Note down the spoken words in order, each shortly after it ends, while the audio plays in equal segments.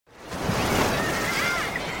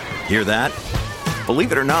Hear that?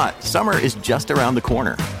 Believe it or not, summer is just around the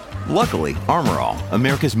corner. Luckily, Armor All,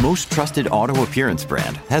 America's most trusted auto appearance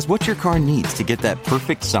brand, has what your car needs to get that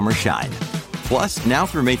perfect summer shine. Plus, now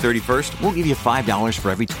through May 31st, we'll give you $5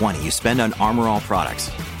 for every $20 you spend on Armor All products.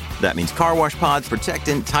 That means car wash pods,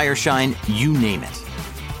 protectant, tire shine, you name it.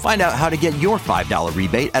 Find out how to get your $5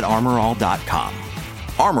 rebate at armorall.com.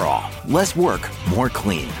 Armor All, less work, more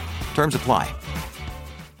clean. Terms apply.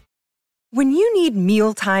 When you need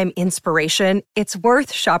mealtime inspiration, it's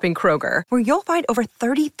worth shopping Kroger, where you'll find over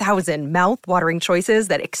 30,000 mouth-watering choices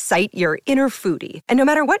that excite your inner foodie. And no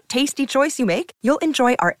matter what tasty choice you make, you'll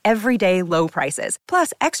enjoy our everyday low prices,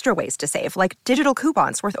 plus extra ways to save, like digital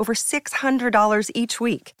coupons worth over $600 each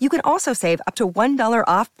week. You can also save up to $1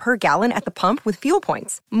 off per gallon at the pump with fuel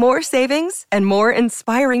points. More savings and more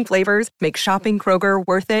inspiring flavors make shopping Kroger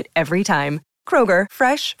worth it every time. Kroger,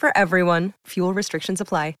 fresh for everyone. Fuel restrictions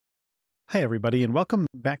apply. Hi, everybody, and welcome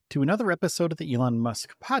back to another episode of the Elon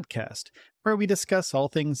Musk podcast, where we discuss all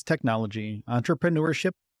things technology,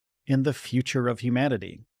 entrepreneurship, and the future of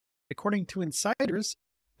humanity. According to insiders,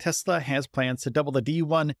 Tesla has plans to double the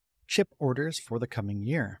D1 chip orders for the coming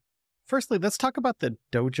year. Firstly, let's talk about the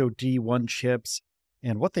Dojo D1 chips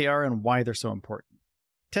and what they are and why they're so important.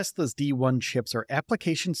 Tesla's D1 chips are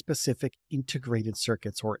application-specific integrated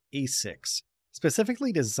circuits, or ASICs,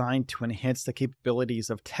 specifically designed to enhance the capabilities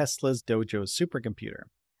of Tesla's Dojo supercomputer.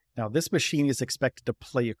 Now, this machine is expected to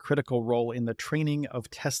play a critical role in the training of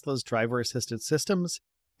Tesla's driver-assisted systems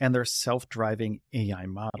and their self-driving AI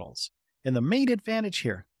models. And the main advantage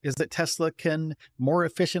here is that Tesla can more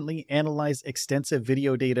efficiently analyze extensive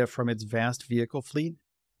video data from its vast vehicle fleet,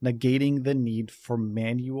 negating the need for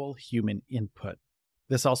manual human input.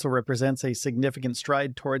 This also represents a significant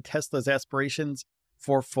stride toward Tesla's aspirations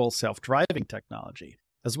for full self-driving technology,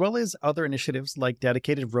 as well as other initiatives like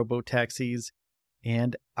dedicated robo-taxis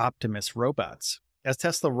and Optimus robots. As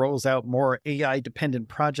Tesla rolls out more AI-dependent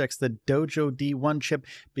projects, the Dojo D1 chip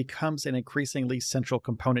becomes an increasingly central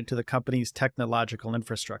component to the company's technological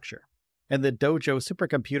infrastructure. And the Dojo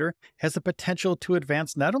supercomputer has the potential to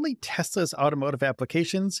advance not only Tesla's automotive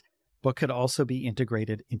applications, but could also be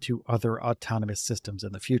integrated into other autonomous systems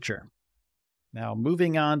in the future. Now,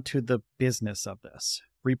 moving on to the business of this.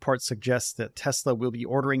 Reports suggest that Tesla will be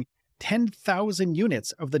ordering 10,000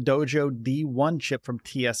 units of the Dojo D1 chip from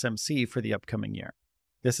TSMC for the upcoming year.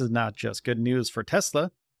 This is not just good news for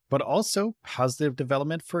Tesla, but also positive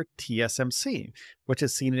development for TSMC, which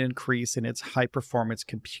has seen an increase in its high-performance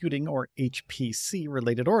computing, or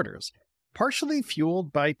HPC-related orders, partially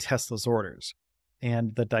fueled by Tesla's orders.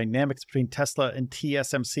 And the dynamics between Tesla and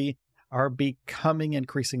TSMC are becoming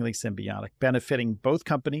increasingly symbiotic, benefiting both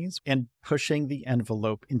companies and pushing the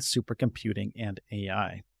envelope in supercomputing and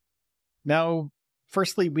AI. Now,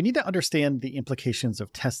 firstly, we need to understand the implications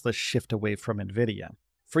of Tesla's shift away from NVIDIA.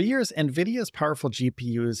 For years, NVIDIA's powerful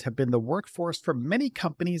GPUs have been the workhorse for many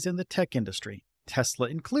companies in the tech industry, Tesla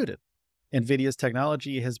included. NVIDIA's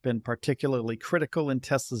technology has been particularly critical in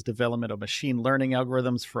Tesla's development of machine learning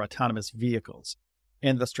algorithms for autonomous vehicles.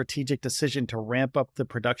 And the strategic decision to ramp up the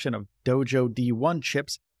production of Dojo D1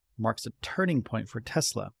 chips marks a turning point for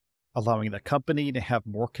Tesla, allowing the company to have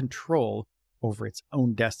more control over its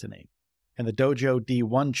own destiny. And the Dojo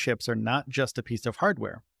D1 chips are not just a piece of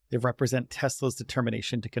hardware. They represent Tesla's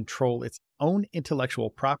determination to control its own intellectual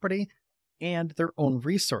property and their own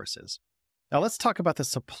resources. Now let's talk about the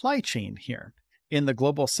supply chain here. In the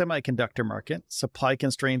global semiconductor market, supply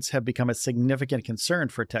constraints have become a significant concern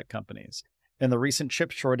for tech companies. And the recent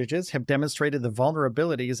chip shortages have demonstrated the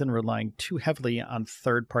vulnerabilities in relying too heavily on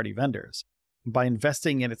third-party vendors. By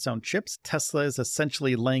investing in its own chips, Tesla is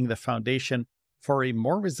essentially laying the foundation for a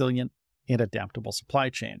more resilient and adaptable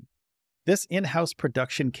supply chain. This in-house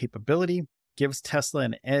production capability gives Tesla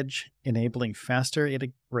an edge, enabling faster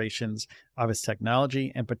integrations of its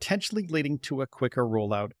technology and potentially leading to a quicker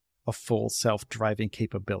rollout of full self-driving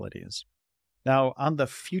capabilities. Now, on the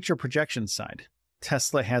future projection side,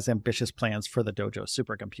 Tesla has ambitious plans for the Dojo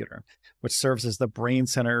supercomputer, which serves as the brain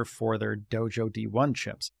center for their Dojo D1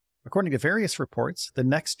 chips. According to various reports, the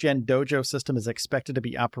next-gen Dojo system is expected to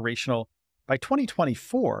be operational by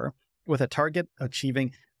 2024, with a target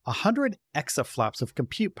achieving 100 exaflops of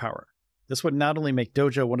compute power. This would not only make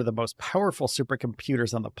Dojo one of the most powerful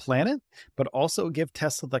supercomputers on the planet, but also give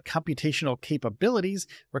Tesla the computational capabilities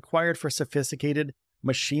required for sophisticated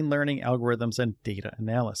machine learning algorithms and data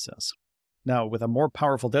analysis. Now, with a more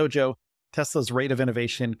powerful Dojo, Tesla's rate of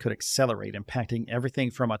innovation could accelerate, impacting everything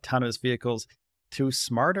from autonomous vehicles to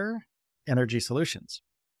smarter energy solutions.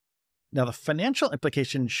 Now, the financial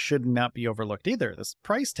implications should not be overlooked either. This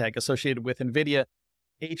price tag associated with NVIDIA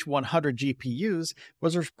H100 GPUs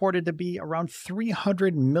was reported to be around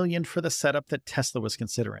 $300 million for the setup that Tesla was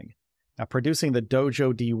considering. Now, producing the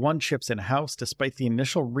Dojo D1 chips in-house, despite the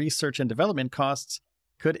initial research and development costs,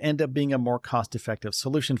 could end up being a more cost-effective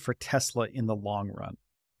solution for Tesla in the long run.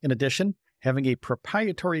 In addition, having a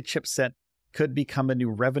proprietary chipset could become a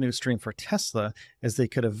new revenue stream for Tesla, as they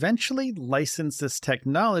could eventually license this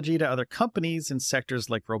technology to other companies in sectors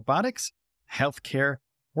like robotics, healthcare,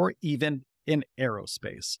 or even in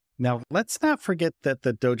aerospace. Now, let's not forget that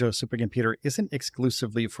the Dojo supercomputer isn't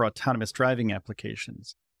exclusively for autonomous driving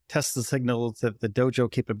applications. Tesla signals that the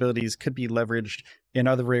Dojo capabilities could be leveraged in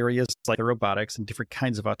other areas like robotics and different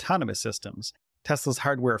kinds of autonomous systems. Tesla's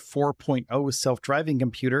Hardware 4.0 self-driving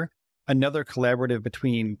computer, another collaborative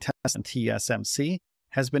between Tesla and TSMC,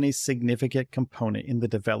 has been a significant component in the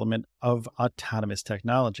development of autonomous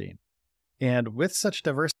technology. And with such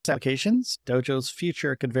diverse applications, Dojo's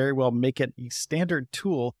future could very well make it a standard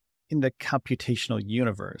tool in the computational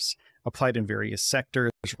universe, applied in various sectors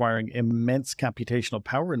requiring immense computational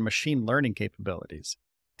power and machine learning capabilities.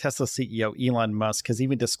 Tesla CEO Elon Musk has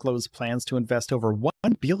even disclosed plans to invest over $1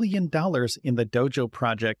 billion in the Dojo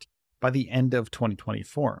project by the end of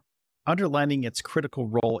 2024, underlining its critical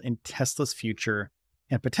role in Tesla's future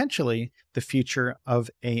and potentially the future of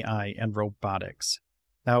AI and robotics.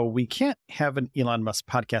 Now, we can't have an Elon Musk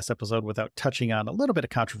podcast episode without touching on a little bit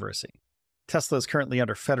of controversy. Tesla is currently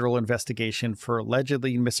under federal investigation for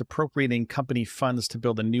allegedly misappropriating company funds to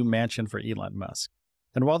build a new mansion for Elon Musk.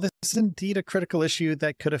 And while this is indeed a critical issue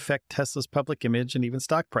that could affect Tesla's public image and even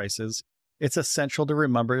stock prices, it's essential to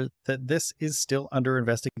remember that this is still under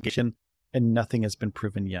investigation and nothing has been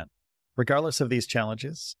proven yet. Regardless of these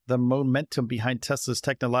challenges, the momentum behind Tesla's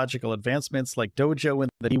technological advancements like Dojo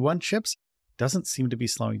and the D1 chips doesn't seem to be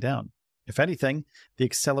slowing down. If anything, the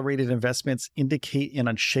accelerated investments indicate an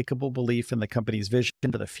unshakable belief in the company's vision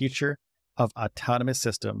for the future of autonomous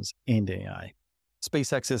systems and AI.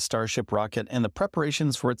 SpaceX's Starship rocket and the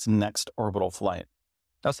preparations for its next orbital flight.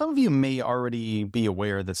 Now, some of you may already be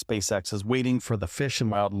aware that SpaceX is waiting for the Fish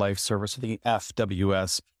and Wildlife Service, or the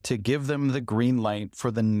FWS, to give them the green light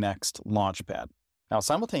for the next launch pad. Now,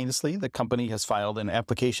 simultaneously, the company has filed an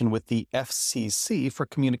application with the FCC for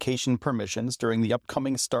communication permissions during the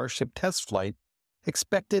upcoming Starship test flight,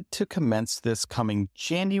 expected to commence this coming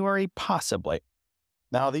January, possibly.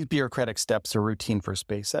 Now, these bureaucratic steps are routine for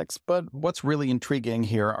SpaceX, but what's really intriguing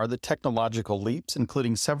here are the technological leaps,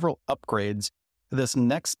 including several upgrades this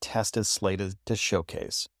next test is slated to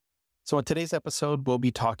showcase. So in today's episode, we'll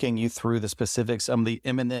be talking you through the specifics of the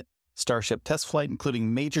imminent Starship test flight,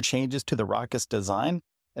 including major changes to the rocket's design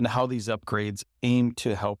and how these upgrades aim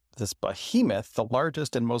to help this behemoth, the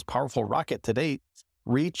largest and most powerful rocket to date,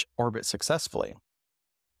 reach orbit successfully.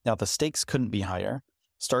 Now, the stakes couldn't be higher.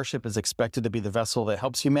 Starship is expected to be the vessel that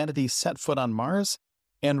helps humanity set foot on Mars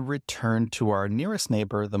and return to our nearest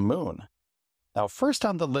neighbor, the Moon. Now, first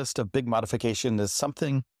on the list of big modification is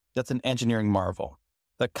something that's an engineering marvel: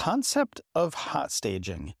 the concept of hot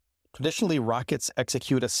staging. Traditionally, rockets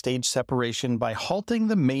execute a stage separation by halting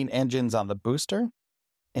the main engines on the booster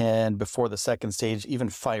and before the second stage even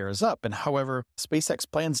fires up. And however, SpaceX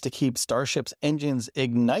plans to keep Starship's engines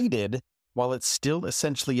ignited while it's still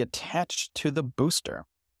essentially attached to the booster,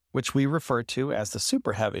 which we refer to as the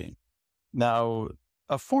Super Heavy. Now,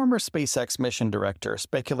 a former SpaceX mission director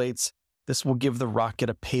speculates this will give the rocket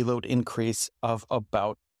a payload increase of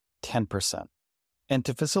about 10%. And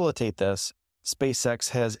to facilitate this, SpaceX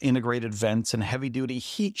has integrated vents and heavy-duty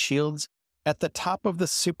heat shields at the top of the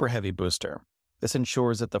Super Heavy booster. This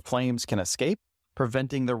ensures that the flames can escape,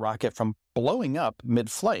 preventing the rocket from blowing up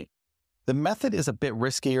mid-flight. The method is a bit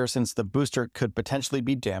riskier since the booster could potentially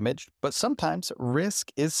be damaged, but sometimes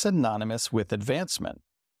risk is synonymous with advancement.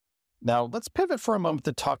 Now, let's pivot for a moment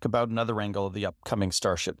to talk about another angle of the upcoming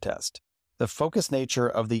Starship test: the focused nature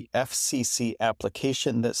of the FCC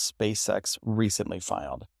application that SpaceX recently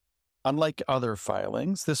filed. Unlike other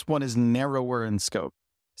filings, this one is narrower in scope,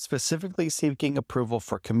 specifically seeking approval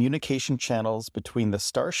for communication channels between the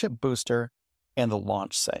Starship booster and the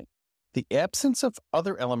launch site. The absence of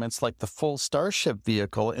other elements like the full Starship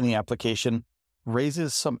vehicle in the application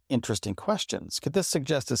raises some interesting questions. Could this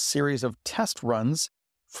suggest a series of test runs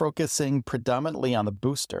focusing predominantly on the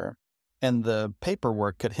booster? And the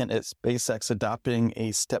paperwork could hint at SpaceX adopting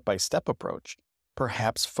a step-by-step approach,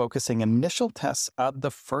 perhaps focusing initial tests on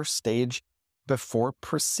the first stage before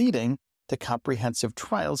proceeding to comprehensive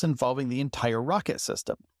trials involving the entire rocket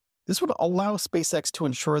system. This would allow SpaceX to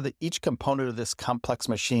ensure that each component of this complex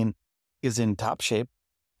machine is in top shape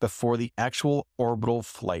before the actual orbital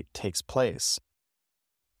flight takes place.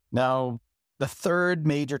 Now, The third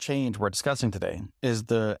major change we're discussing today is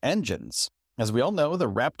the engines. As we all know, the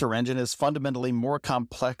Raptor engine is fundamentally more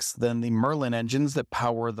complex than the Merlin engines that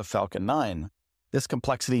power the Falcon 9. This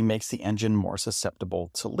complexity makes the engine more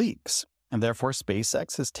susceptible to leaks, and therefore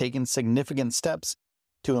SpaceX has taken significant steps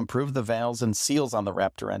to improve the valves and seals on the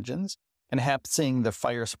Raptor engines, enhancing the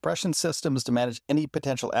fire suppression systems to manage any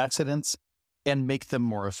potential accidents and make them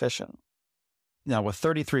more efficient. Now, with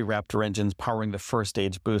 33 Raptor engines powering the first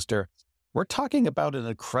stage booster, we're talking about an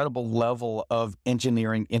incredible level of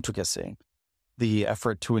engineering intricacy. The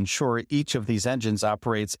effort to ensure each of these engines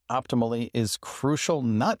operates optimally is crucial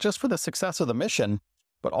not just for the success of the mission,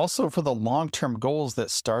 but also for the long-term goals that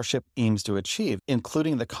Starship aims to achieve,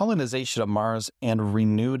 including the colonization of Mars and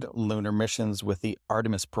renewed lunar missions with the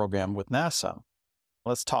Artemis program with NASA.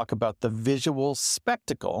 Let's talk about the visual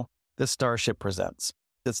spectacle that Starship presents.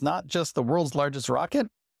 It's not just the world's largest rocket,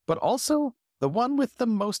 but also the one with the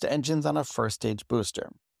most engines on a first-stage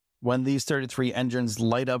booster. When these 33 engines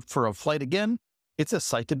light up for a flight again, it's a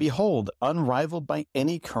sight to behold, unrivaled by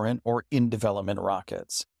any current or in-development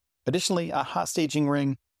rockets. Additionally, a hot staging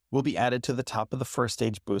ring will be added to the top of the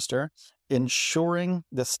first-stage booster, ensuring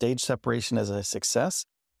the stage separation is a success,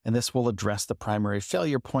 and this will address the primary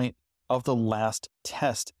failure point of the last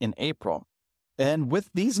test in April. And with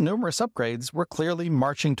these numerous upgrades, we're clearly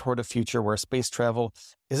marching toward a future where space travel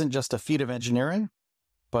isn't just a feat of engineering,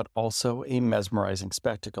 but also a mesmerizing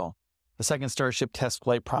spectacle. The second Starship test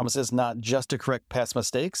flight promises not just to correct past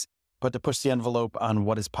mistakes, but to push the envelope on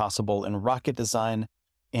what is possible in rocket design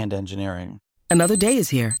and engineering. Another day is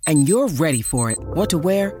here, and you're ready for it. What to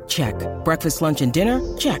wear? Check. Breakfast, lunch, and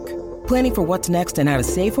dinner? Check. Planning for what's next and how to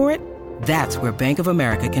save for it? That's where Bank of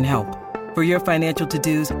America can help. For your financial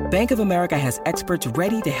to-dos, Bank of America has experts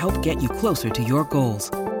ready to help get you closer to your goals.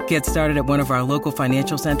 Get started at one of our local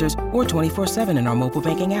financial centers or 24/7 in our mobile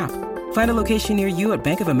banking app. Find a location near you at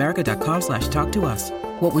bankofamerica.com/talktous.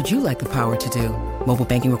 What would you like the power to do? Mobile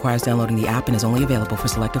banking requires downloading the app and is only available for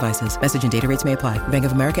select devices. Message and data rates may apply. Bank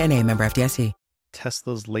of America N.A., member FDIC.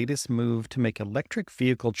 Tesla's latest move to make electric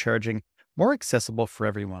vehicle charging more accessible for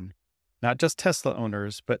everyone. Not just Tesla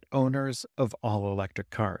owners, but owners of all electric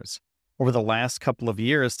cars. Over the last couple of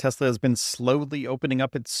years, Tesla has been slowly opening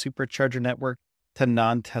up its supercharger network to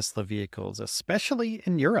non-Tesla vehicles, especially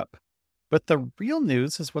in Europe. But the real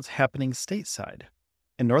news is what's happening stateside.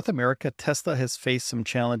 In North America, Tesla has faced some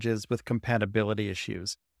challenges with compatibility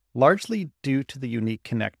issues, largely due to the unique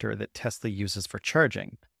connector that Tesla uses for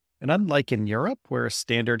charging. And unlike in Europe, where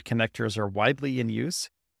standard connectors are widely in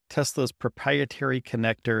use, Tesla's proprietary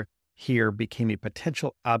connector here became a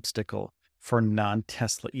potential obstacle for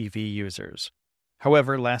non-Tesla EV users.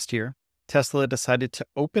 However, last year, Tesla decided to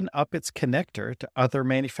open up its connector to other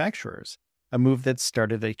manufacturers, a move that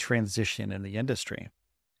started a transition in the industry.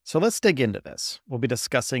 So let's dig into this. We'll be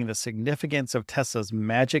discussing the significance of Tesla's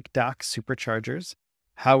Magic Dock superchargers,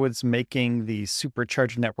 how it's making the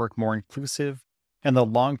supercharger network more inclusive, and the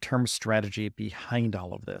long-term strategy behind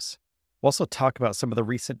all of this. We'll also talk about some of the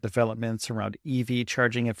recent developments around EV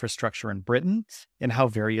charging infrastructure in Britain and how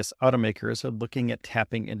various automakers are looking at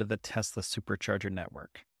tapping into the Tesla supercharger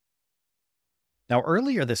network. Now,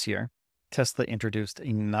 earlier this year, Tesla introduced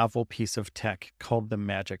a novel piece of tech called the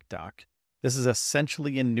Magic Dock. This is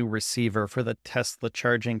essentially a new receiver for the Tesla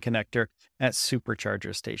charging connector at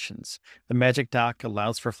supercharger stations. The Magic Dock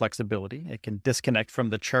allows for flexibility. It can disconnect from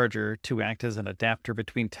the charger to act as an adapter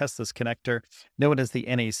between Tesla's connector, known as the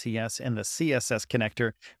NACS, and the CSS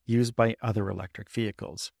connector used by other electric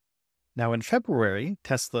vehicles. Now, in February,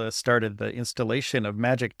 Tesla started the installation of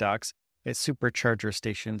Magic Docks at supercharger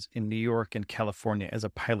stations in New York and California as a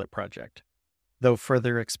pilot project. Though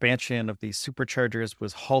further expansion of these superchargers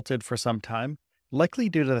was halted for some time, likely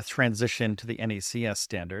due to the transition to the NACS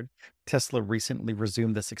standard, Tesla recently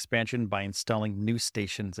resumed this expansion by installing new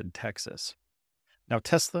stations in Texas. Now,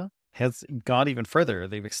 Tesla has gone even further.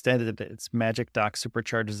 They've extended its Magic Dock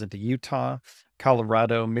superchargers into Utah,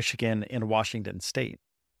 Colorado, Michigan, and Washington state.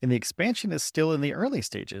 And the expansion is still in the early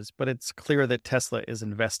stages, but it's clear that Tesla is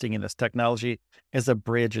investing in this technology as a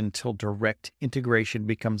bridge until direct integration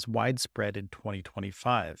becomes widespread in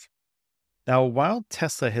 2025. Now, while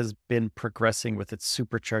Tesla has been progressing with its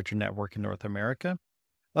supercharger network in North America,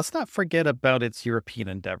 let's not forget about its European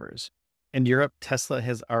endeavors. In Europe, Tesla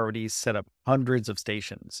has already set up hundreds of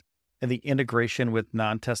stations, and the integration with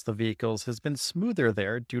non-Tesla vehicles has been smoother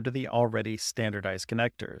there due to the already standardized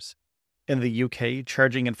connectors. In the UK,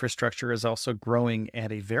 charging infrastructure is also growing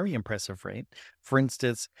at a very impressive rate. For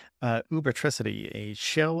instance, Ubertricity, a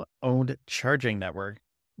Shell-owned charging network,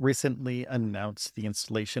 recently announced the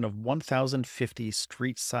installation of 1,050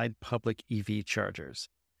 street-side public EV chargers.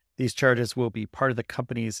 These charges will be part of the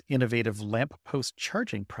company's innovative lamppost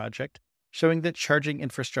charging project, showing that charging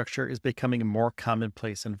infrastructure is becoming more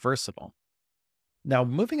commonplace and versatile. Now,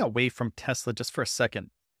 moving away from Tesla just for a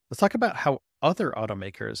second, let's talk about how other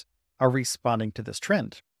automakers are responding to this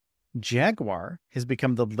trend. Jaguar has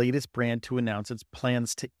become the latest brand to announce its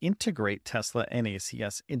plans to integrate Tesla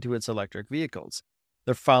NACS into its electric vehicles.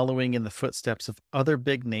 They're following in the footsteps of other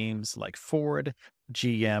big names like Ford,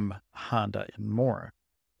 GM, Honda, and more.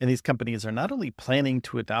 And these companies are not only planning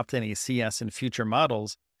to adopt NACS in future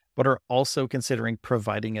models, but are also considering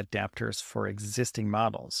providing adapters for existing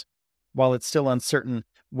models. While it's still uncertain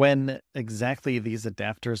when exactly these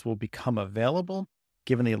adapters will become available,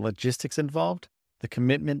 given the logistics involved, the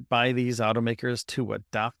commitment by these automakers to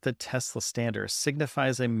adopt the Tesla standard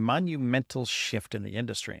signifies a monumental shift in the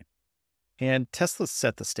industry. And Tesla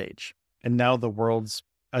set the stage, and now the world's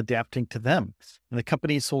adapting to them. And the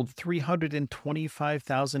company sold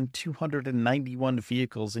 325,291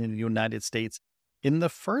 vehicles in the United States in the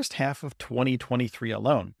first half of 2023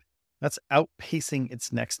 alone. That's outpacing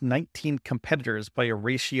its next 19 competitors by a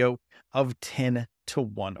ratio of 10 to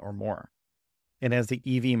 1 or more. And as the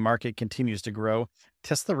EV market continues to grow,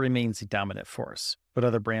 Tesla remains a dominant force, but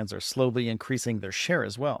other brands are slowly increasing their share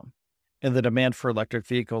as well. And the demand for electric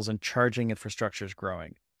vehicles and charging infrastructure is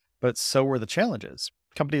growing. But so are the challenges.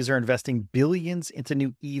 Companies are investing billions into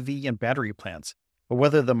new EV and battery plants, but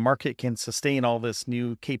whether the market can sustain all this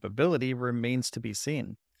new capability remains to be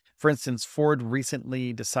seen. For instance, Ford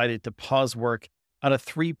recently decided to pause work on a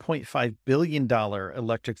 $3.5 billion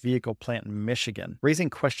electric vehicle plant in Michigan, raising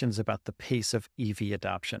questions about the pace of EV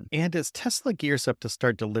adoption. And as Tesla gears up to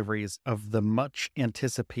start deliveries of the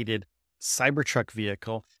much-anticipated Cybertruck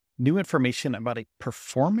vehicle, new information about a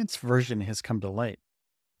performance version has come to light.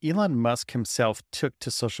 Elon Musk himself took to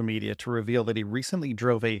social media to reveal that he recently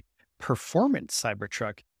drove a performance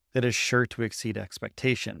Cybertruck that is sure to exceed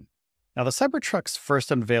expectation. Now, the Cybertruck's first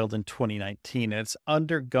unveiled in 2019, and it's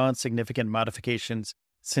undergone significant modifications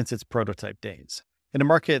since its prototype days. In a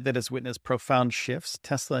market that has witnessed profound shifts,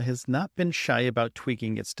 Tesla has not been shy about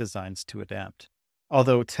tweaking its designs to adapt.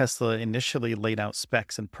 Although Tesla initially laid out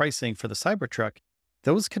specs and pricing for the Cybertruck,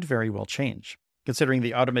 those could very well change, considering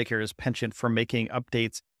the automaker's penchant for making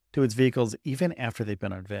updates to its vehicles even after they've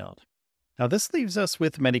been unveiled. Now, this leaves us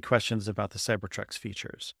with many questions about the Cybertruck's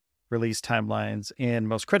features, release timelines, and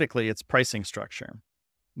most critically, its pricing structure.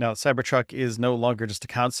 Now, the Cybertruck is no longer just a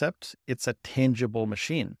concept, it's a tangible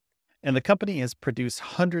machine. And the company has produced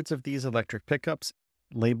hundreds of these electric pickups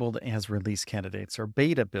labeled as release candidates or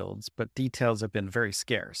beta builds, but details have been very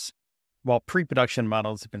scarce. While pre-production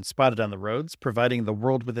models have been spotted on the roads, providing the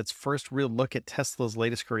world with its first real look at Tesla's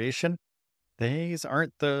latest creation, these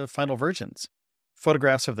aren't the final versions.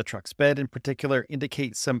 Photographs of the truck's bed in particular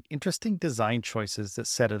indicate some interesting design choices that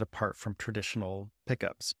set it apart from traditional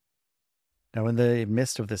pickups. Now, in the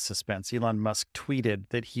midst of this suspense, Elon Musk tweeted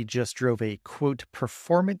that he just drove a, quote,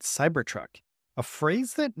 performance Cybertruck, a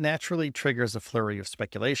phrase that naturally triggers a flurry of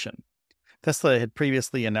speculation. Tesla had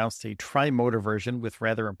previously announced a tri-motor version with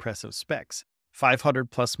rather impressive specs, 500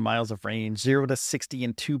 plus miles of range, 0 to 60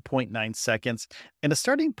 in 2.9 seconds, and a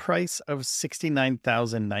starting price of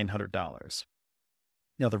 $69,900.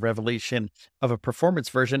 Now, the revelation of a performance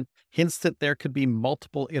version hints that there could be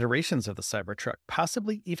multiple iterations of the Cybertruck,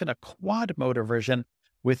 possibly even a quad-motor version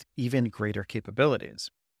with even greater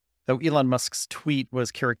capabilities. Though Elon Musk's tweet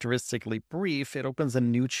was characteristically brief, it opens a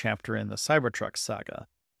new chapter in the Cybertruck saga.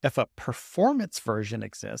 If a performance version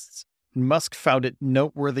exists, Musk found it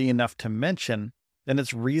noteworthy enough to mention, then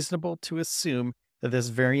it's reasonable to assume that this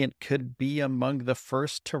variant could be among the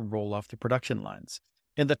first to roll off the production lines.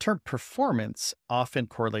 And the term performance often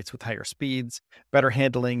correlates with higher speeds, better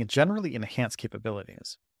handling, and generally enhanced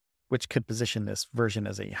capabilities, which could position this version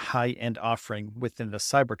as a high-end offering within the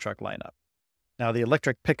Cybertruck lineup. Now, the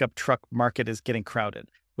electric pickup truck market is getting crowded,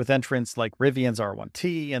 with entrants like Rivian's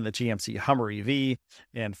R1T and the GMC Hummer EV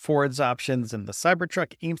and Ford's options, and the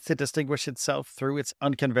Cybertruck aims to distinguish itself through its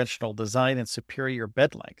unconventional design and superior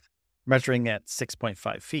bed length, measuring at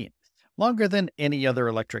 6.5 feet, longer than any other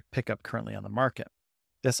electric pickup currently on the market.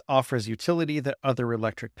 This offers utility that other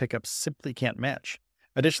electric pickups simply can't match.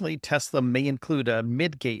 Additionally, Tesla may include a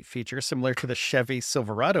mid-gate feature similar to the Chevy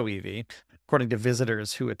Silverado EV, according to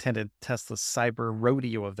visitors who attended Tesla's Cyber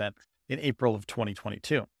Rodeo event in April of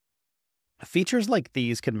 2022. Features like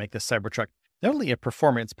these could make the Cybertruck not only a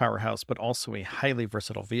performance powerhouse, but also a highly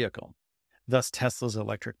versatile vehicle. Thus, Tesla's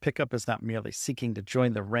electric pickup is not merely seeking to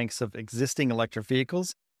join the ranks of existing electric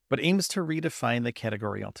vehicles, but aims to redefine the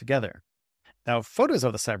category altogether. Now, photos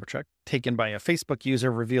of the Cybertruck taken by a Facebook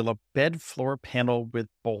user reveal a bed floor panel with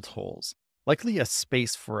bolt holes, likely a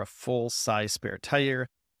space for a full-size spare tire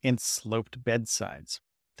and sloped bedsides.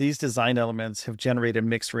 These design elements have generated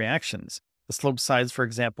mixed reactions. The sloped sides, for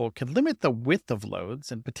example, could limit the width of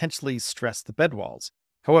loads and potentially stress the bedwalls.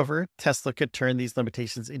 However, Tesla could turn these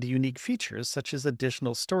limitations into unique features such as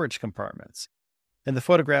additional storage compartments. And the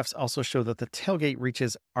photographs also show that the tailgate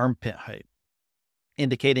reaches armpit height,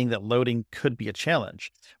 indicating that loading could be a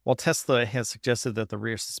challenge. While Tesla has suggested that the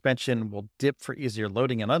rear suspension will dip for easier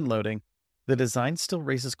loading and unloading, the design still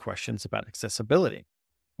raises questions about accessibility.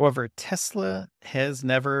 However, Tesla has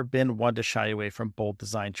never been one to shy away from bold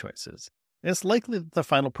design choices. It's likely that the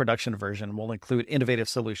final production version will include innovative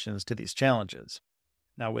solutions to these challenges.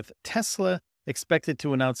 Now, with Tesla expected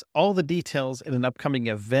to announce all the details in an upcoming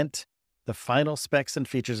event, the final specs and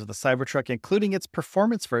features of the Cybertruck, including its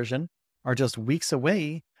performance version, are just weeks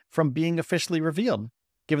away from being officially revealed.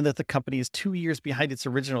 Given that the company is 2 years behind its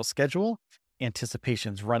original schedule,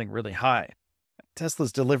 anticipation's running really high.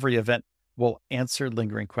 Tesla's delivery event will answer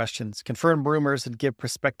lingering questions, confirm rumors, and give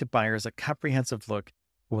prospective buyers a comprehensive look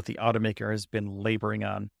at what the automaker has been laboring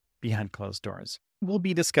on behind closed doors. We'll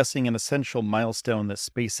be discussing an essential milestone that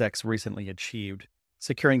SpaceX recently achieved,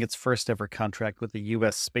 securing its first ever contract with the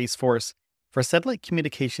U.S. Space Force for satellite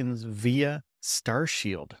communications via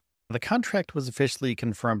Starshield. The contract was officially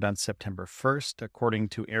confirmed on September 1st, according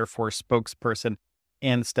to Air Force spokesperson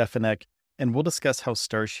Ann Stefanik, and we'll discuss how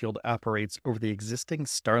Starshield operates over the existing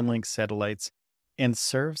Starlink satellites and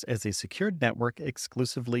serves as a secured network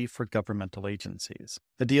exclusively for governmental agencies.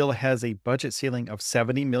 The deal has a budget ceiling of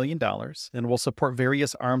 $70 million and will support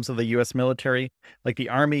various arms of the U.S. military, like the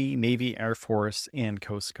Army, Navy, Air Force, and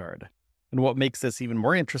Coast Guard. And what makes this even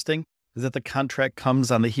more interesting is that the contract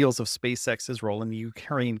comes on the heels of SpaceX's role in the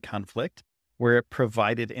Ukraine conflict, where it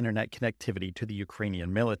provided internet connectivity to the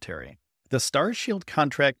Ukrainian military. The Starshield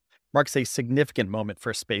contract marks a significant moment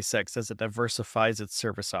for SpaceX as it diversifies its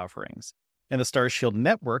service offerings. And the Starshield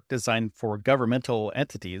network, designed for governmental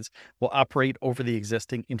entities, will operate over the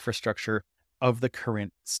existing infrastructure of the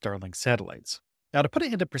current Starlink satellites. Now, to put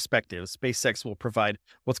it into perspective, SpaceX will provide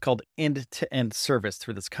what's called end-to-end service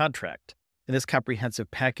through this contract. And this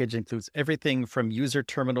comprehensive package includes everything from user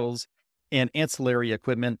terminals and ancillary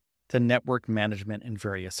equipment to network management and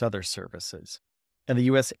various other services. And the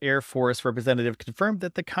U.S. Air Force representative confirmed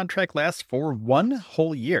that the contract lasts for 1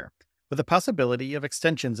 whole year, with a possibility of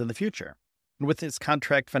extensions in the future. And with its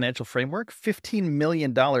contract financial framework, $15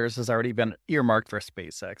 million has already been earmarked for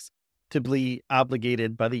SpaceX to be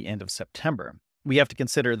obligated by the end of September. We have to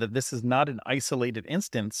consider that this is not an isolated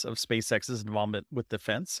instance of SpaceX's involvement with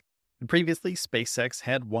defense. And previously, SpaceX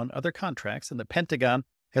had won other contracts, and the Pentagon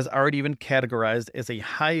has already been categorized as a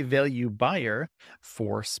high-value buyer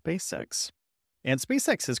for SpaceX. And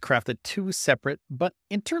SpaceX has crafted 2 separate but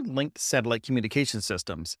interlinked satellite communication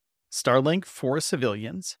systems, Starlink for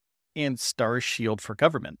civilians and Starshield for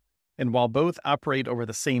government. And while both operate over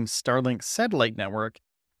the same Starlink satellite network,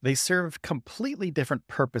 they serve completely different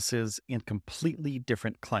purposes and completely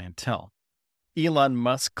different clientele. Elon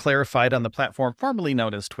Musk clarified on the platform formerly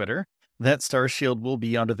known as Twitter that Starshield will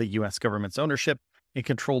be under the U.S. government's ownership and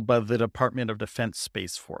controlled by the Department of Defense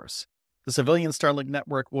Space Force. The civilian Starlink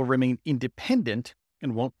network will remain independent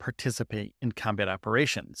and won't participate in combat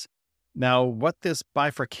operations. Now, what this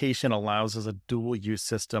bifurcation allows is a dual-use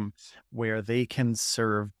system where they can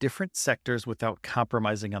serve different sectors without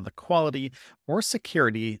compromising on the quality or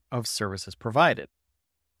security of services provided.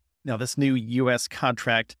 Now, this new U.S.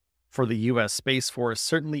 contract for the U.S. Space Force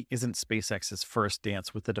certainly isn't SpaceX's first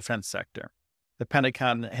dance with the defense sector. The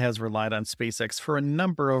Pentagon has relied on SpaceX for a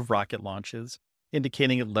number of rocket launches,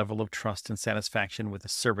 indicating a level of trust and satisfaction with the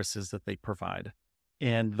services that they provide.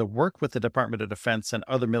 And the work with the Department of Defense and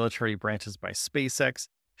other military branches by SpaceX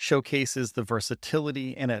showcases the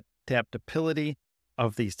versatility and adaptability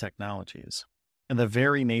of these technologies. And the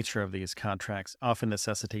very nature of these contracts often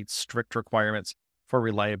necessitates strict requirements for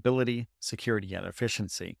reliability, security, and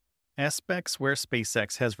efficiency, aspects where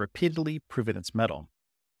SpaceX has repeatedly proven its mettle.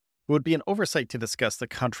 It would be an oversight to discuss the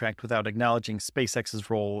contract without acknowledging SpaceX's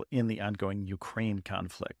role in the ongoing Ukraine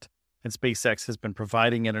conflict. And SpaceX has been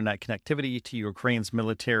providing internet connectivity to Ukraine's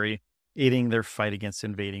military, aiding their fight against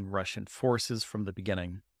invading Russian forces from the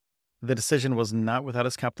beginning. The decision was not without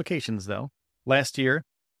its complications, though. Last year,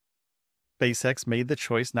 SpaceX made the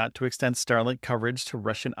choice not to extend Starlink coverage to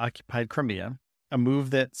Russian-occupied Crimea, a move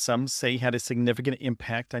that some say had a significant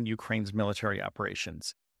impact on Ukraine's military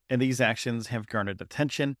operations. And these actions have garnered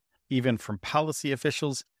attention, even from policy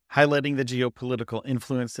officials, highlighting the geopolitical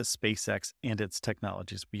influence that SpaceX and its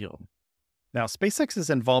technologies wield. Now, SpaceX's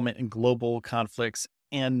involvement in global conflicts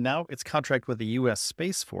and now its contract with the U.S.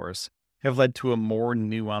 Space Force have led to a more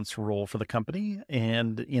nuanced role for the company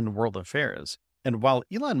and in world affairs. And while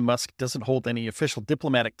Elon Musk doesn't hold any official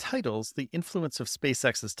diplomatic titles, the influence of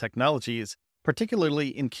SpaceX's technologies, particularly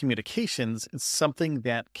in communications, is something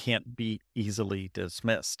that can't be easily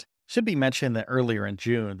dismissed. Should be mentioned that earlier in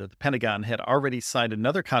June that the Pentagon had already signed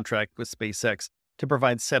another contract with SpaceX to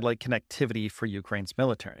provide satellite connectivity for Ukraine's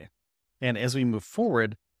military. And as we move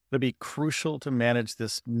forward, it'll be crucial to manage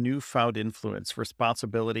this newfound influence,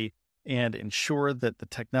 responsibility, and ensure that the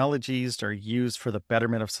technologies are used for the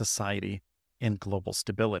betterment of society and global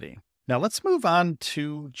stability. Now let's move on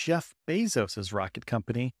to Jeff Bezos' rocket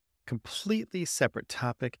company, completely separate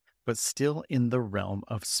topic, but still in the realm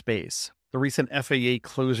of space. The recent FAA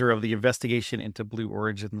closure of the investigation into Blue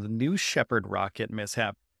Origin's New Shepard rocket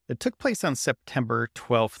mishap that took place on September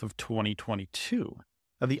 12th of 2022.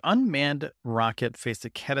 Now, the unmanned rocket faced a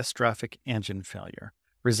catastrophic engine failure,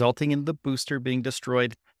 resulting in the booster being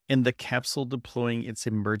destroyed and the capsule deploying its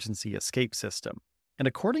emergency escape system. And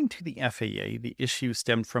according to the FAA, the issue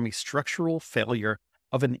stemmed from a structural failure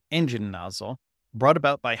of an engine nozzle brought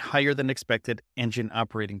about by higher than expected engine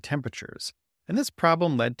operating temperatures. And this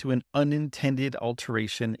problem led to an unintended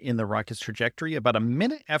alteration in the rocket's trajectory about a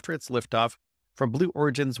minute after its liftoff from Blue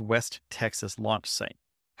Origin's West Texas launch site.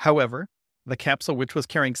 However, the capsule, which was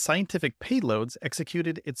carrying scientific payloads,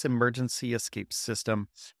 executed its emergency escape system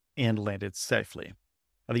and landed safely.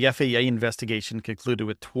 The FAA investigation concluded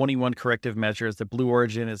with 21 corrective measures that Blue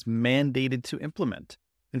Origin is mandated to implement,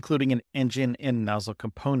 including an engine and nozzle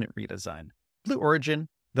component redesign. Blue Origin,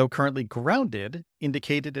 though currently grounded,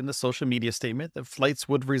 indicated in the social media statement that flights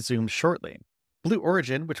would resume shortly. Blue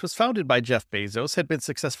Origin, which was founded by Jeff Bezos, had been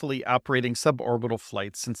successfully operating suborbital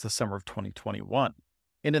flights since the summer of 2021.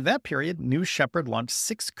 And in that period, New Shepard launched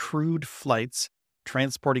 6 crewed flights,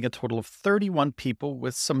 transporting a total of 31 people,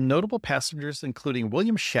 with some notable passengers including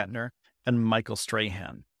William Shatner and Michael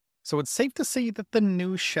Strahan. So it's safe to say that the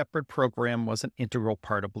New Shepard program was an integral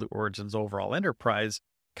part of Blue Origin's overall enterprise,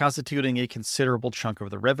 constituting a considerable chunk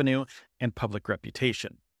of the revenue and public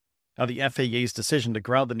reputation. Now, the FAA's decision to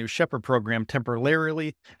ground the New Shepard program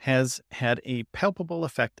temporarily has had a palpable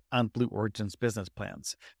effect on Blue Origin's business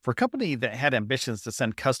plans. For a company that had ambitions to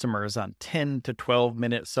send customers on 10 to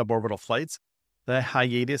 12-minute suborbital flights, the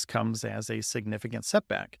hiatus comes as a significant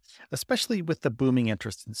setback, especially with the booming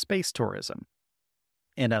interest in space tourism.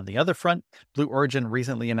 And on the other front, Blue Origin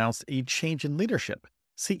recently announced a change in leadership.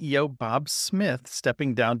 CEO Bob Smith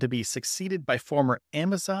stepping down to be succeeded by former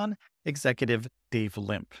Amazon executive Dave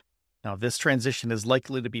Limp. Now, this transition is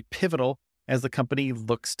likely to be pivotal as the company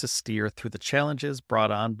looks to steer through the challenges brought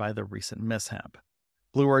on by the recent mishap.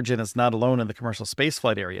 Blue Origin is not alone in the commercial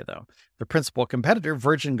spaceflight area, though. The principal competitor,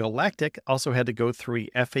 Virgin Galactic, also had to go through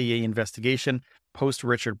a FAA investigation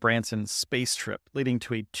post-Richard Branson's space trip, leading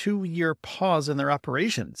to a 2-year pause in their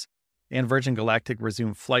operations. And Virgin Galactic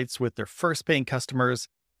resumed flights with their first paying customers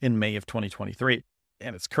in May of 2023,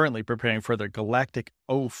 and it's currently preparing for their Galactic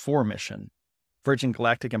 04 mission. Virgin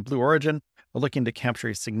Galactic and Blue Origin are looking to capture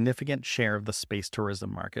a significant share of the space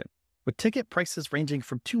tourism market, with ticket prices ranging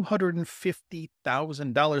from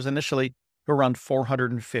 $250,000 initially to around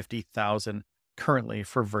 $450,000 currently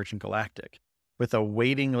for Virgin Galactic. With a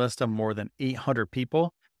waiting list of more than 800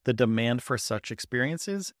 people, the demand for such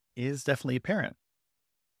experiences is definitely apparent.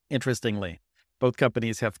 Interestingly, both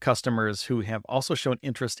companies have customers who have also shown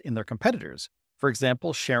interest in their competitors. For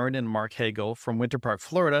example, Sharon and Mark Hagel from Winter Park,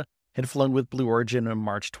 Florida, had flown with Blue Origin in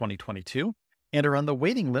March 2022 and are on the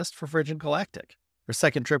waiting list for Virgin Galactic. Their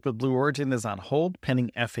second trip with Blue Origin is on hold pending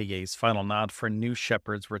FAA's final nod for New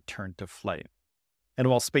Shepard's return to flight. And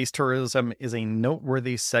while space tourism is a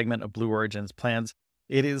noteworthy segment of Blue Origin's plans,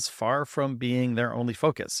 it is far from being their only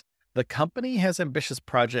focus. The company has ambitious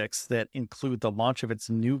projects that include the launch of its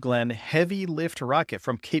New Glenn heavy lift rocket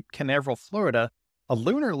from Cape Canaveral, Florida, a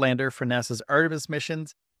lunar lander for NASA's Artemis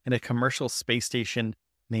missions, and a commercial space station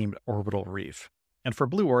named Orbital Reef. And for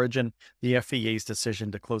Blue Origin, the FAA's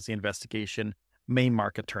decision to close the investigation may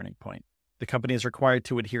mark a turning point. The company is required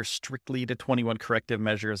to adhere strictly to 21 corrective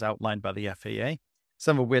measures outlined by the FAA,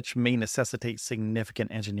 some of which may necessitate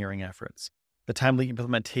significant engineering efforts. The timely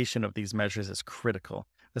implementation of these measures is critical,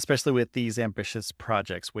 especially with these ambitious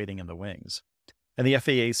projects waiting in the wings. And the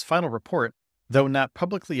FAA's final report, though not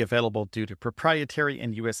publicly available due to proprietary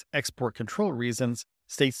and U.S. export control reasons,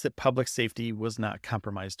 states that public safety was not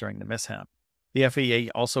compromised during the mishap. The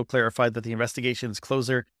FAA also clarified that the investigation's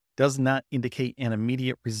closure does not indicate an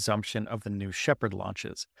immediate resumption of the New Shepard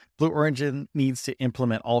launches. Blue Origin needs to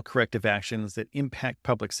implement all corrective actions that impact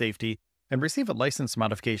public safety and receive a license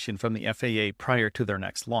modification from the FAA prior to their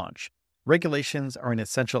next launch. Regulations are an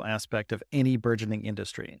essential aspect of any burgeoning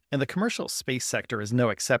industry, and the commercial space sector is no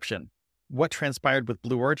exception. What transpired with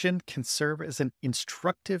Blue Origin can serve as an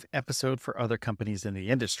instructive episode for other companies in the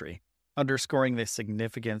industry, underscoring the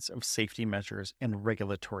significance of safety measures and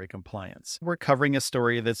regulatory compliance. We're covering a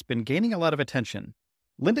story that's been gaining a lot of attention.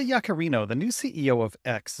 Linda Yaccarino, the new CEO of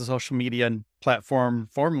X, the social media platform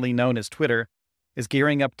formerly known as Twitter, is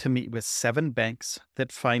gearing up to meet with 7 banks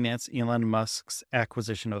that finance Elon Musk's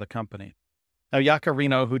acquisition of the company. Now,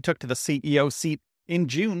 Yaccarino, who took to the CEO seat in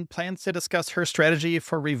June, plans to discuss her strategy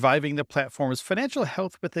for reviving the platform's financial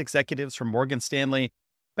health with executives from Morgan Stanley,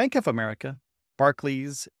 Bank of America,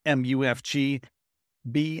 Barclays, MUFG,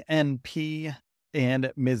 BNP,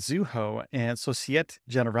 and Mizuho and Societe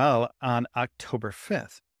Generale on October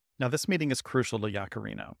 5th. Now, this meeting is crucial to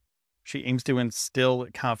Yaccarino. She aims to instill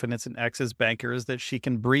confidence in X's bankers that she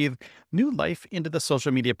can breathe new life into the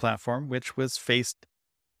social media platform, which was faced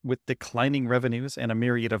with declining revenues and a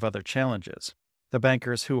myriad of other challenges. The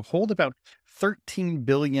bankers, who hold about $13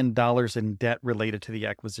 billion in debt related to the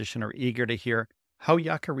acquisition, are eager to hear how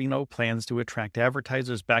Yaccarino plans to attract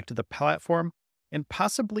advertisers back to the platform and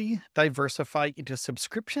possibly diversify into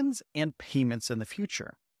subscriptions and payments in the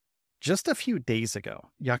future. Just a few days ago,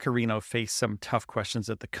 Yaccarino faced some tough questions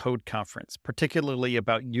at the Code conference, particularly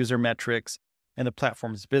about user metrics and the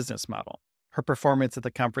platform's business model. Her performance at the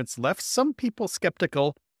conference left some people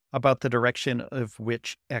skeptical about the direction of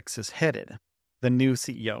which X is headed. The new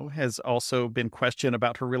CEO has also been questioned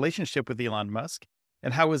about her relationship with Elon Musk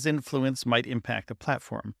and how his influence might impact the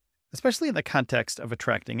platform, especially in the context of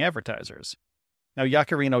attracting advertisers. Now,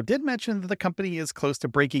 Yaccarino did mention that the company is close to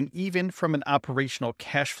breaking even from an operational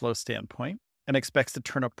cash flow standpoint and expects to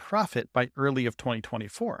turn a profit by early of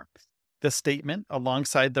 2024. This statement,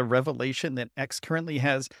 alongside the revelation that X currently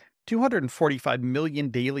has 245 million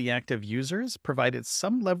daily active users, provided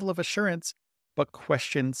some level of assurance, but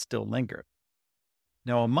questions still linger.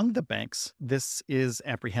 Now, among the banks, this is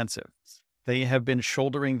apprehensive. They have been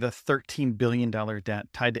shouldering the $13 billion debt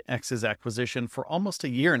tied to X's acquisition for almost a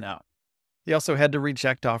year now. They also had to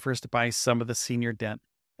reject offers to buy some of the senior debt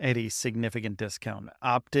at a significant discount,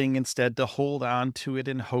 opting instead to hold on to it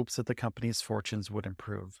in hopes that the company's fortunes would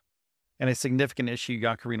improve. And a significant issue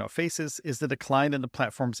Yaccarino faces is the decline in the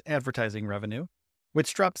platform's advertising revenue,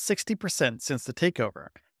 which dropped 60% since the takeover.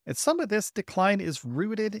 And some of this decline is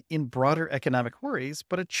rooted in broader economic worries,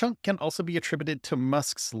 but a chunk can also be attributed to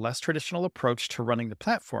Musk's less traditional approach to running the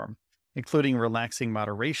platform, including relaxing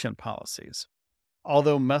moderation policies.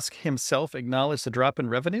 Although Musk himself acknowledged the drop in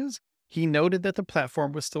revenues, he noted that the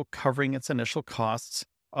platform was still covering its initial costs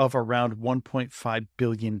of around $1.5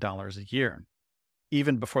 billion a year.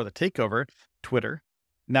 Even before the takeover, Twitter,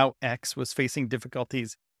 now X, was facing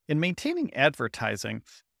difficulties in maintaining advertising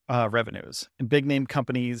revenues, and big-name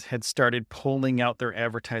companies had started pulling out their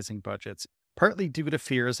advertising budgets, partly due to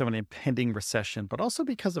fears of an impending recession, but also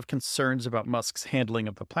because of concerns about Musk's handling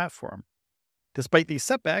of the platform. Despite these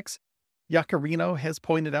setbacks, Yaccarino has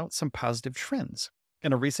pointed out some positive trends.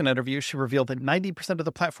 In a recent interview, she revealed that 90% of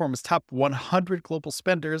the platform's top 100 global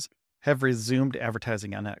spenders have resumed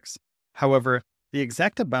advertising on X. However, the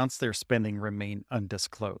exact amounts they're spending remain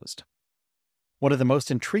undisclosed. One of the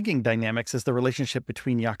most intriguing dynamics is the relationship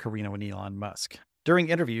between Yaccarino and Elon Musk. During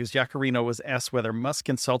interviews, Yaccarino was asked whether Musk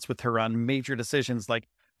consults with her on major decisions like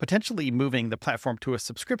potentially moving the platform to a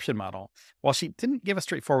subscription model. While she didn't give a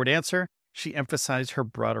straightforward answer, she emphasized her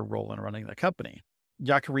broader role in running the company.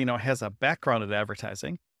 Yaccarino has a background in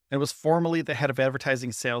advertising and was formerly the head of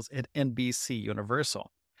advertising sales at NBC Universal.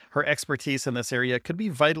 Her expertise in this area could be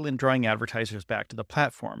vital in drawing advertisers back to the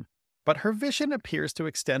platform, but her vision appears to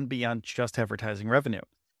extend beyond just advertising revenue.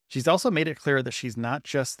 She's also made it clear that she's not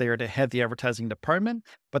just there to head the advertising department,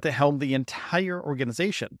 but to helm the entire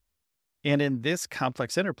organization. And in this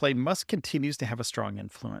complex interplay, Musk continues to have a strong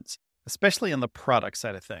influence, especially on the product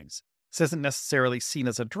side of things. This isn't necessarily seen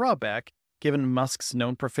as a drawback, given Musk's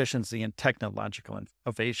known proficiency in technological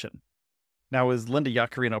innovation. Now, as Linda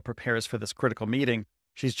Yaccarino prepares for this critical meeting,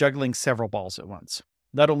 she's juggling several balls at once.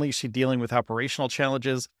 Not only is she dealing with operational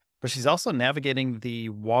challenges, but she's also navigating the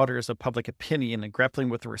waters of public opinion and grappling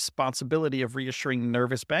with the responsibility of reassuring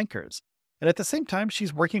nervous bankers. And at the same time,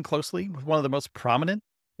 she's working closely with one of the most prominent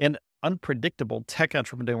and unpredictable tech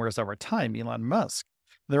entrepreneurs of our time, Elon Musk.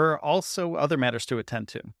 There are also other matters to attend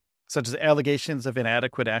to, such as allegations of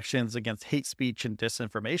inadequate actions against hate speech and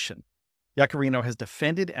disinformation. Yaccarino has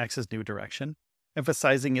defended X's new direction,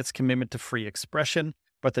 emphasizing its commitment to free expression,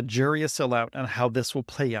 but the jury is still out on how this will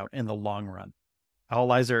play out in the long run. All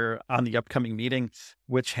eyes are on the upcoming meeting,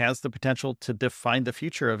 which has the potential to define the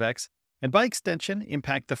future of X and by extension,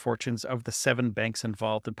 impact the fortunes of the 7 banks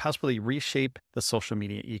involved and possibly reshape the social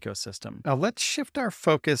media ecosystem. Now, let's shift our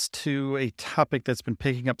focus to a topic that's been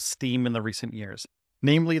picking up steam in the recent years,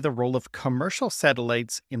 namely the role of commercial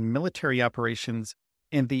satellites in military operations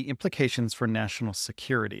and the implications for national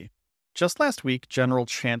security. Just last week, General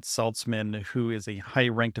Chant Saltzman, who is a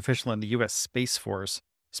high-ranked official in the U.S. Space Force,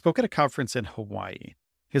 spoke at a conference in Hawaii.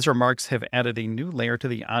 His remarks have added a new layer to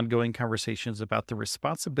the ongoing conversations about the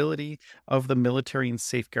responsibility of the military in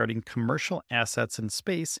safeguarding commercial assets in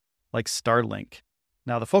space, like Starlink.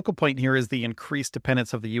 Now, the focal point here is the increased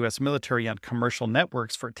dependence of the U.S. military on commercial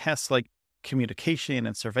networks for tasks like communication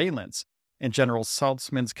and surveillance. And General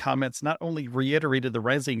Saltzman's comments not only reiterated the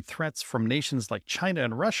rising threats from nations like China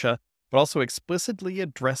and Russia, but also explicitly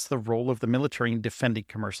addressed the role of the military in defending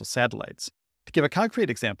commercial satellites. To give a concrete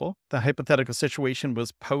example, the hypothetical situation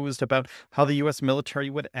was posed about how the U.S. military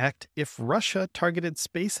would act if Russia targeted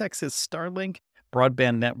SpaceX's Starlink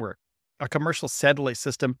broadband network, a commercial satellite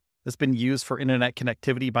system that's been used for internet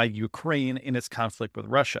connectivity by Ukraine in its conflict with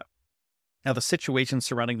Russia. Now, the situation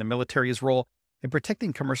surrounding the military's role in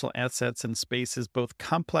protecting commercial assets in space is both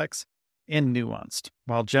complex and nuanced.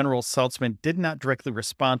 While General Saltzman did not directly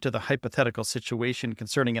respond to the hypothetical situation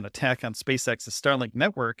concerning an attack on SpaceX's Starlink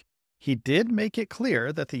network, he did make it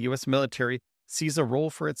clear that the U.S. military sees a role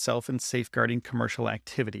for itself in safeguarding commercial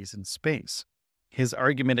activities in space. His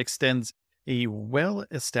argument extends a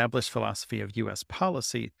well-established philosophy of U.S.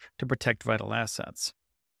 policy to protect vital assets.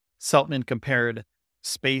 Saltzman compared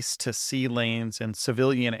space to sea lanes and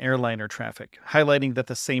civilian airliner traffic, highlighting that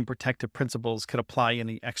the same protective principles could apply in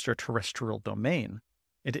the extraterrestrial domain.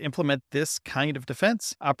 And to implement this kind of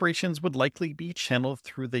defense, operations would likely be channeled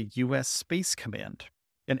through the U.S. Space Command,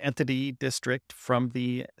 an entity district from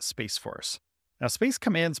the Space Force. Now, Space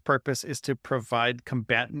Command's purpose is to provide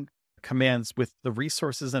combatant commands with the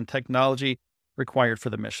resources and technology required for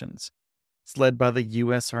the missions. It's led by the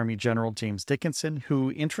U.S. Army General James Dickinson,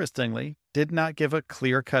 who, interestingly, did not give a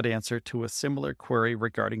clear-cut answer to a similar query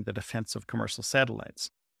regarding the defense of commercial satellites.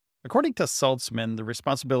 According to Saltzman, the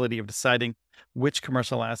responsibility of deciding which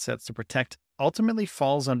commercial assets to protect ultimately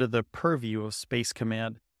falls under the purview of Space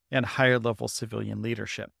Command and higher-level civilian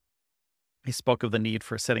leadership. He spoke of the need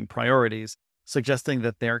for setting priorities, suggesting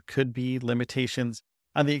that there could be limitations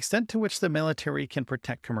on the extent to which the military can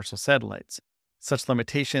protect commercial satellites. Such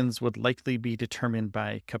limitations would likely be determined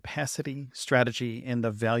by capacity, strategy, and the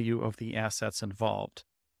value of the assets involved.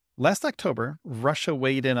 Last October, Russia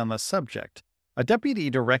weighed in on the subject. A deputy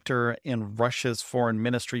director in Russia's foreign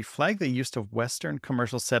ministry flagged the use of Western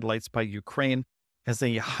commercial satellites by Ukraine as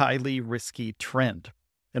a highly risky trend.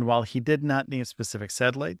 And while he did not name specific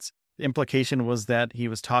satellites, the implication was that he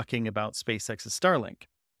was talking about SpaceX's Starlink.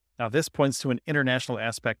 Now, this points to an international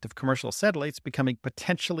aspect of commercial satellites becoming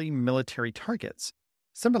potentially military targets.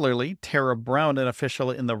 Similarly, Tara Brown, an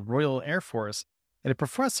official in the Royal Air Force and a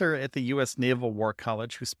professor at the U.S. Naval War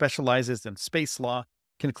College who specializes in space law,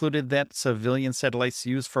 concluded that civilian satellites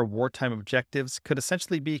used for wartime objectives could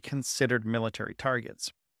essentially be considered military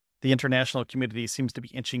targets. The international community seems to be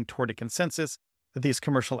inching toward a consensus that these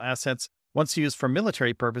commercial assets, once used for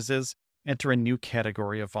military purposes, enter a new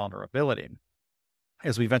category of vulnerability.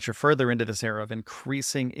 As we venture further into this era of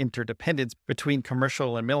increasing interdependence between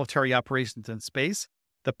commercial and military operations in space,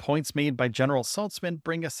 the points made by General Saltzman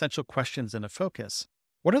bring essential questions into focus.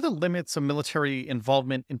 What are the limits of military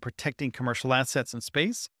involvement in protecting commercial assets in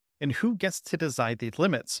space, and who gets to decide these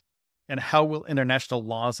limits? And how will international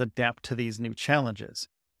laws adapt to these new challenges?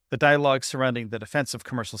 The dialogue surrounding the defense of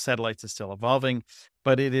commercial satellites is still evolving,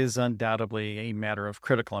 but it is undoubtedly a matter of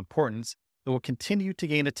critical importance that will continue to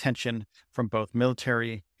gain attention from both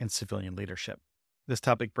military and civilian leadership. This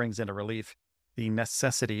topic brings into relief the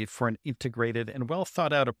necessity for an integrated and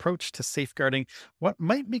well-thought-out approach to safeguarding what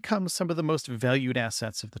might become some of the most valued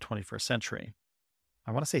assets of the 21st century.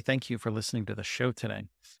 I want to say thank you for listening to the show today.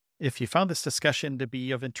 If you found this discussion to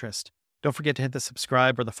be of interest, don't forget to hit the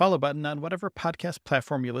subscribe or the follow button on whatever podcast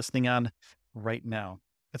platform you're listening on right now.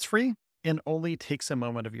 It's free and only takes a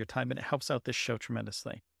moment of your time, and it helps out this show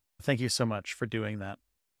tremendously. Thank you so much for doing that.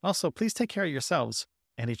 Also, please take care of yourselves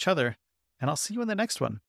and each other, and I'll see you in the next one.